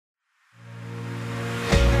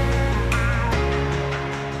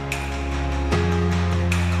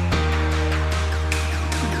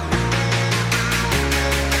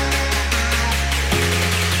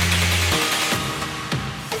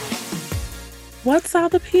What's all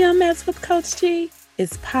the PMS with Coach G?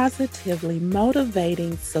 It's positively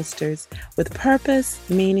motivating sisters with purpose,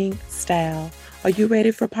 meaning, style. Are you ready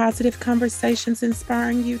for positive conversations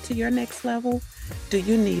inspiring you to your next level? Do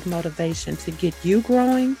you need motivation to get you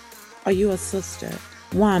growing? Are you a sister,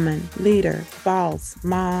 woman, leader, boss,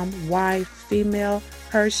 mom, wife, female,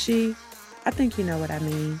 her, she? I think you know what I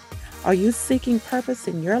mean. Are you seeking purpose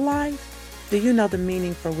in your life? Do you know the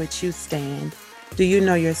meaning for which you stand? Do you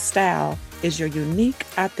know your style is your unique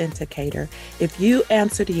authenticator? If you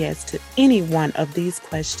answered yes to any one of these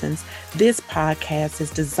questions, this podcast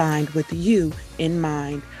is designed with you in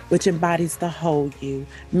mind, which embodies the whole you,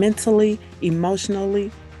 mentally,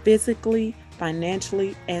 emotionally, physically,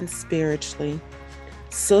 financially, and spiritually.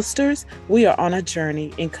 Sisters, we are on a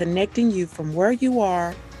journey in connecting you from where you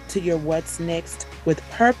are to your what's next with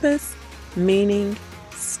purpose, meaning,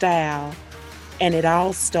 style, and it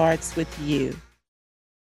all starts with you.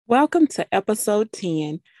 Welcome to episode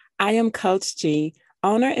 10. I am Coach G,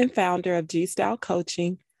 owner and founder of G Style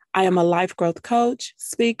Coaching. I am a life growth coach,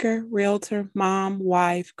 speaker, realtor, mom,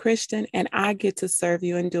 wife, Christian, and I get to serve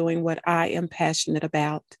you in doing what I am passionate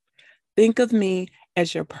about. Think of me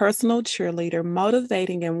as your personal cheerleader,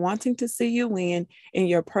 motivating and wanting to see you win in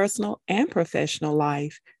your personal and professional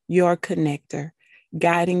life, your connector,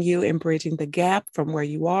 guiding you and bridging the gap from where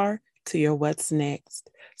you are to your what's next.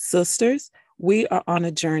 Sisters, we are on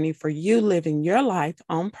a journey for you living your life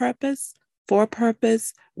on purpose, for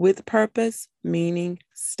purpose, with purpose, meaning,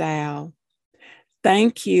 style.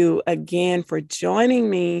 Thank you again for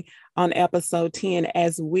joining me on episode 10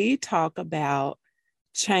 as we talk about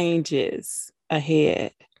changes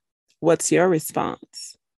ahead. What's your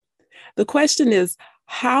response? The question is,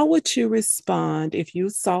 how would you respond if you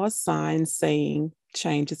saw a sign saying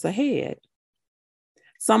changes ahead?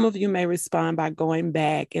 Some of you may respond by going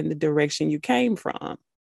back in the direction you came from.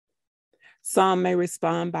 Some may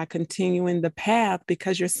respond by continuing the path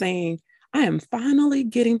because you're saying, I am finally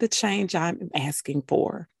getting the change I'm asking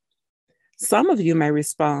for. Some of you may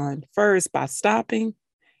respond first by stopping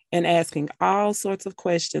and asking all sorts of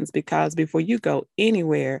questions because before you go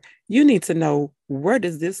anywhere, you need to know, where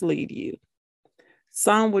does this lead you?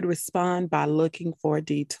 Some would respond by looking for a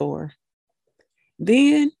detour.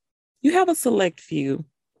 Then you have a select few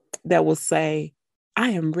that will say, I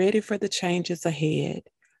am ready for the changes ahead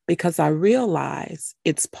because I realize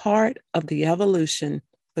it's part of the evolution,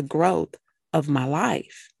 the growth of my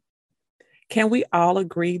life. Can we all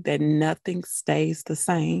agree that nothing stays the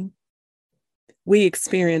same? We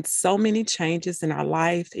experience so many changes in our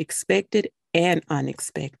life, expected and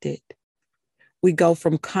unexpected. We go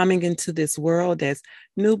from coming into this world as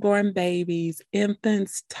newborn babies,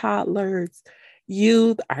 infants, toddlers,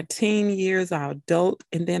 youth, our teen years, our adult,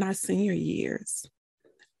 and then our senior years.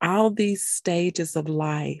 All these stages of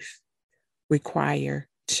life require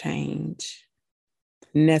change,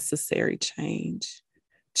 necessary change,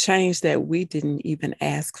 change that we didn't even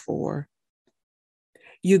ask for.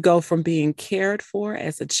 You go from being cared for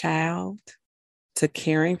as a child to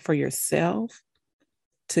caring for yourself,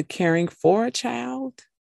 to caring for a child,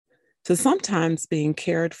 to sometimes being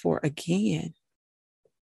cared for again.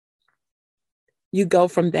 You go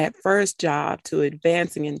from that first job to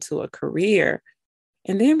advancing into a career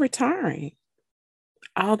and then retiring.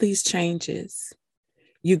 All these changes.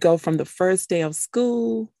 You go from the first day of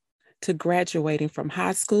school to graduating from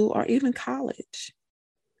high school or even college.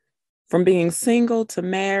 From being single to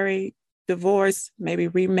married, divorced, maybe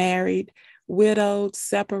remarried, widowed,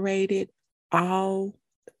 separated, all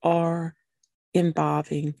are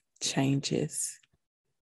involving changes.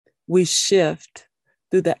 We shift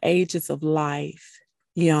through the ages of life,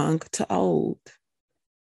 young to old.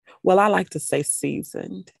 Well, I like to say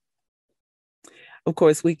seasoned. Of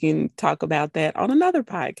course, we can talk about that on another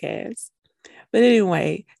podcast. But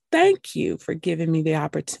anyway, thank you for giving me the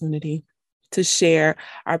opportunity to share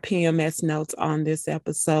our PMS notes on this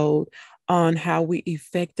episode on how we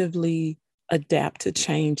effectively adapt to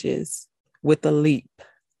changes with a leap.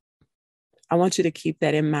 I want you to keep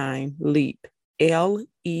that in mind, leap,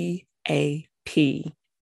 L-E-A-P.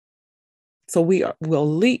 So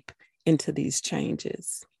we'll leap into these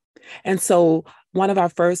changes. And so one of our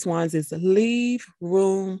first ones is leave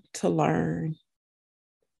room to learn.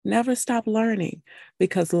 Never stop learning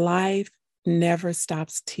because life never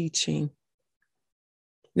stops teaching.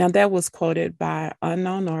 Now that was quoted by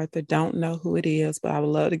unknown author, don't know who it is, but I would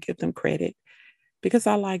love to give them credit because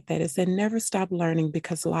I like that. It said, never stop learning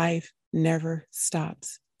because life never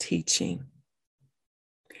stops teaching.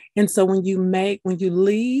 And so when you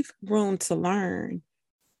leave room to learn,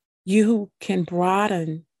 you can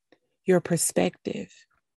broaden your perspective.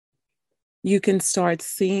 You can start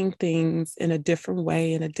seeing things in a different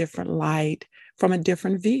way, in a different light, from a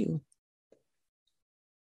different view.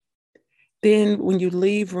 Then when you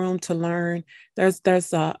leave room to learn, there's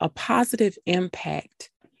a positive impact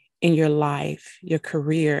in your life, your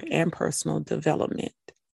career, and personal development,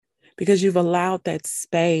 because you've allowed that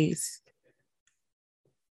space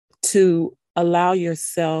to allow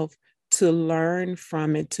yourself to learn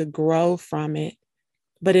from it, to grow from it,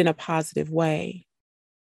 but in a positive way.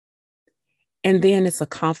 And then it's a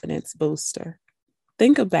confidence booster.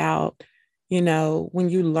 Think about, when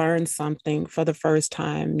you learn something for the first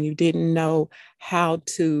time, you didn't know how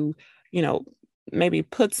to, you know, maybe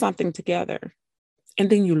put something together. And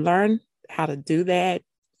then you learn how to do that.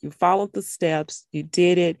 You followed the steps, you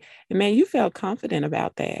did it. And man, you felt confident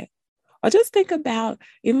about that. Or just think about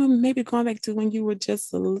even maybe going back to when you were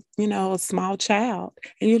just a small child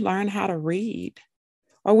and you learned how to read.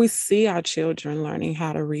 Or we see our children learning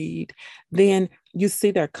how to read, then you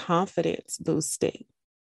see their confidence boosting.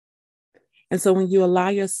 And so when you allow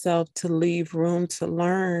yourself to leave room to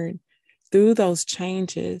learn through those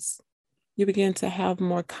changes, you begin to have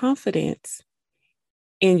more confidence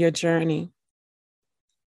in your journey.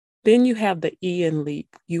 Then you have the E in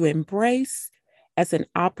LEAP. You embrace as an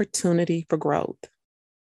opportunity for growth.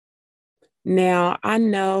 Now, I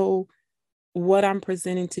know what I'm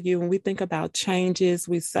presenting to you, when we think about changes,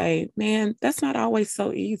 we say, man, that's not always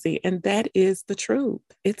so easy. And that is the truth.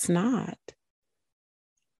 It's not.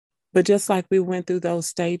 But just like we went through those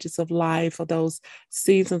stages of life or those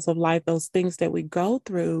seasons of life, those things that we go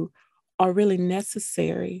through are really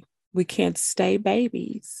necessary. We can't stay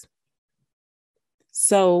babies.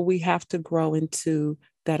 So we have to grow into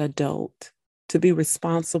that adult, to be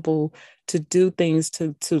responsible, to do things,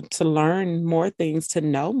 to learn more things, to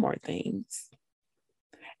know more things.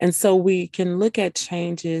 And so we can look at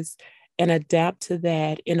changes and adapt to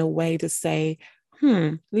that in a way to say,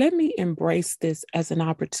 let me embrace this as an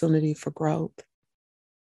opportunity for growth.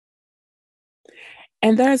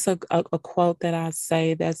 And there's a quote that I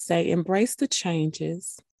say that say, embrace the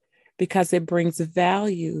changes because it brings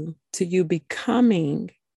value to you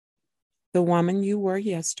becoming the woman you were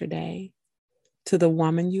yesterday, to the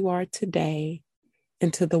woman you are today,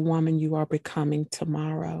 and to the woman you are becoming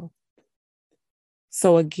tomorrow.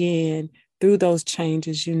 So again, through those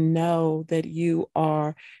changes, you know that you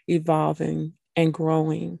are evolving and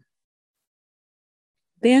growing.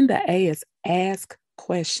 Then the A is ask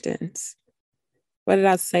questions. What did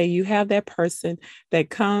I say? You have that person that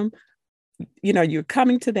you're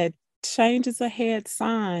coming to that changes ahead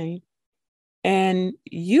sign, and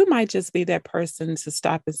you might just be that person to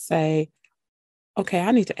stop and say, okay,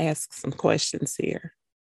 I need to ask some questions here.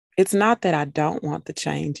 It's not that I don't want the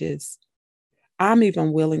changes. I'm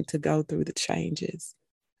even willing to go through the changes,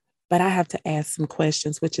 but I have to ask some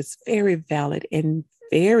questions, which is very valid and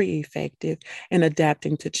very effective in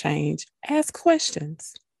adapting to change. Ask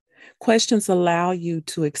questions. Questions allow you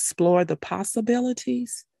to explore the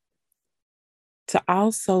possibilities, to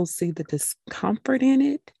also see the discomfort in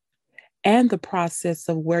it and the process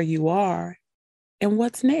of where you are and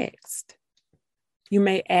what's next. You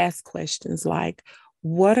may ask questions like,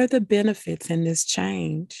 what are the benefits in this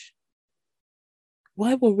change?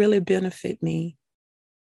 What will really benefit me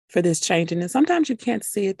for this change? And sometimes you can't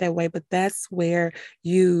see it that way, but that's where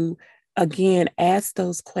you, again, ask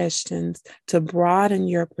those questions to broaden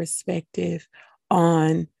your perspective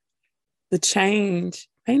on the change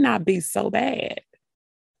may not be so bad.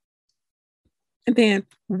 And then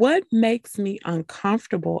what makes me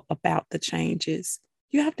uncomfortable about the changes?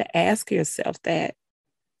 You have to ask yourself that,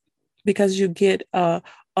 because you get a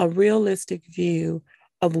realistic view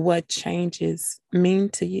of what changes mean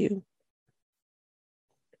to you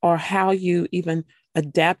or how you even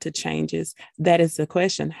adapt to changes. That is the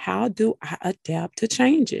question. How do I adapt to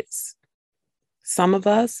changes? Some of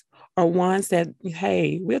us are ones that,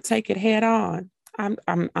 hey, we'll take it head on.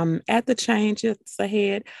 I'm at the changes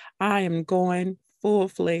ahead. I am going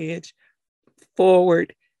full-fledged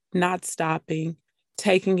forward, not stopping,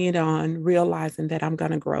 taking it on, realizing that I'm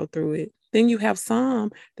going to grow through it. Then you have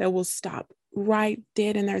some that will stop right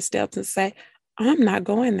dead in their steps and say, I'm not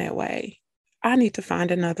going that way. I need to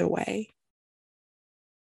find another way.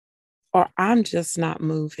 Or I'm just not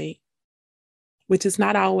moving, which is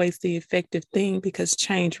not always the effective thing, because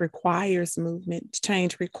change requires movement.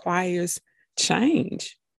 Change requires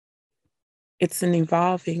change. It's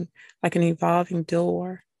like an evolving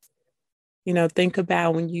door. Think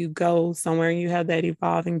about when you go somewhere and you have that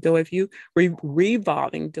evolving door, if you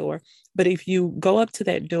revolving door, but if you go up to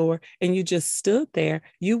that door and you just stood there,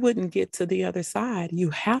 you wouldn't get to the other side. You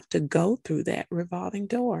have to go through that revolving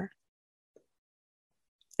door.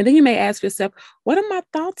 And then you may ask yourself, what are my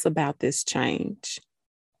thoughts about this change?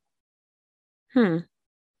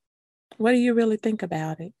 What do you really think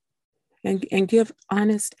about it? And give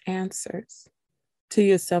honest answers to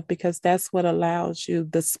yourself, because that's what allows you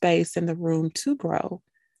the space and the room to grow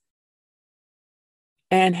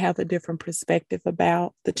and have a different perspective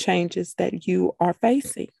about the changes that you are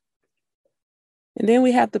facing. And then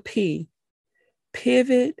we have the P,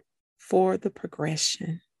 pivot for the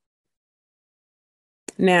progression.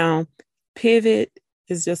 Now, pivot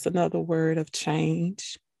is just another word of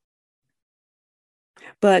change.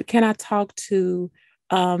 But can I talk to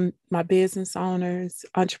my business owners,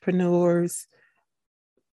 entrepreneurs,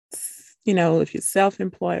 if you're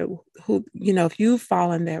self-employed, if you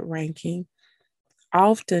fall in that ranking,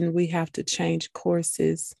 often we have to change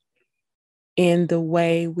courses in the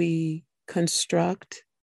way we construct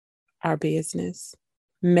our business,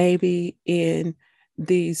 maybe in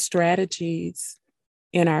the strategies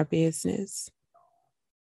in our business.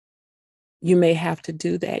 You may have to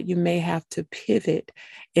do that. You may have to pivot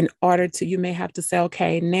you may have to say,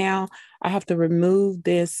 okay, now I have to remove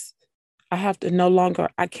this. I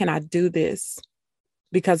cannot do this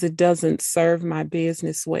because it doesn't serve my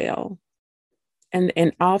business well.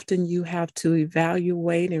 And often you have to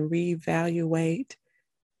evaluate and reevaluate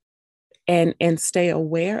and stay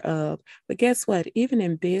aware of. But guess what? Even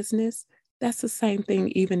in business, that's the same thing,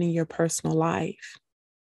 even in your personal life.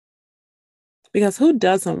 Because who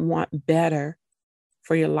doesn't want better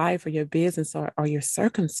for your life or your business or your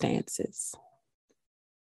circumstances?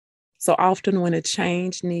 So often when a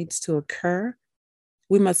change needs to occur,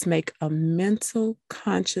 we must make a mental,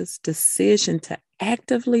 conscious decision to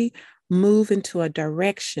actively move into a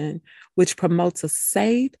direction which promotes a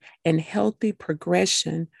safe and healthy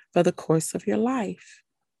progression for the course of your life.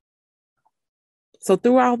 So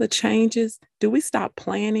through all the changes, do we stop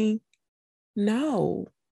planning? No.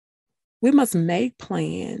 We must make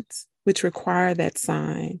plans which require that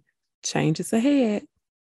sign, changes ahead,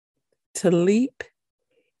 to leap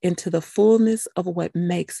into the fullness of what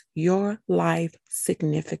makes your life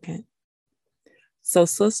significant. So,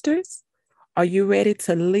 sisters, are you ready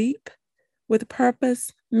to leap with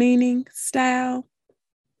purpose, meaning, style?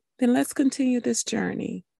 Then let's continue this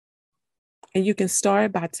journey. And you can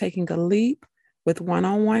start by taking a leap with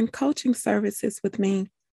one-on-one coaching services with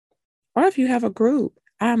me. Or if you have a group,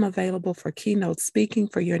 I'm available for keynote speaking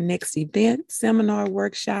for your next event, seminar,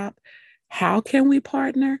 workshop. How can we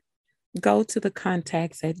partner? Go to the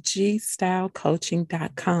contacts at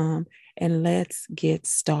gstylecoaching.com and let's get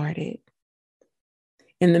started.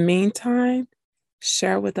 In the meantime,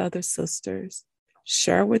 share with other sisters,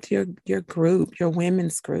 share with your group, your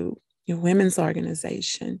women's group, your women's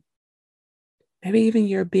organization, maybe even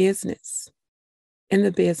your business in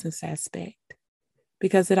the business aspect,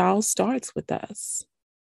 because it all starts with us.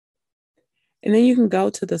 And then you can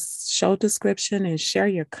go to the show description and share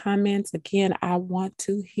your comments. Again, I want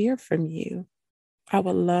to hear from you. I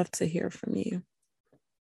would love to hear from you.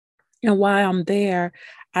 And while I'm there,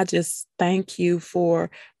 I just thank you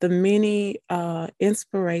for the many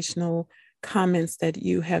inspirational comments that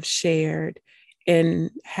you have shared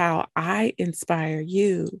and how I inspire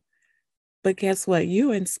you. But guess what?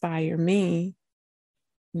 You inspire me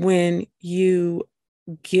when you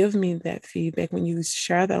give me that feedback, when you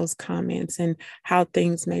share those comments and how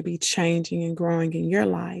things may be changing and growing in your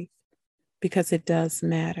life, because it does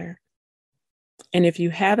matter. And if you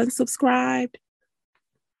haven't subscribed,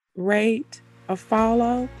 rate, or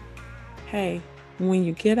follow, hey, when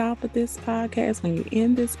you get off of this podcast, when you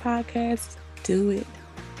end this podcast, do it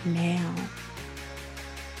now.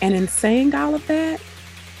 And in saying all of that,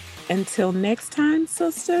 until next time,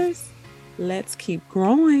 sisters, let's keep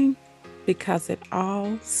growing, because it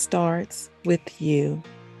all starts with you.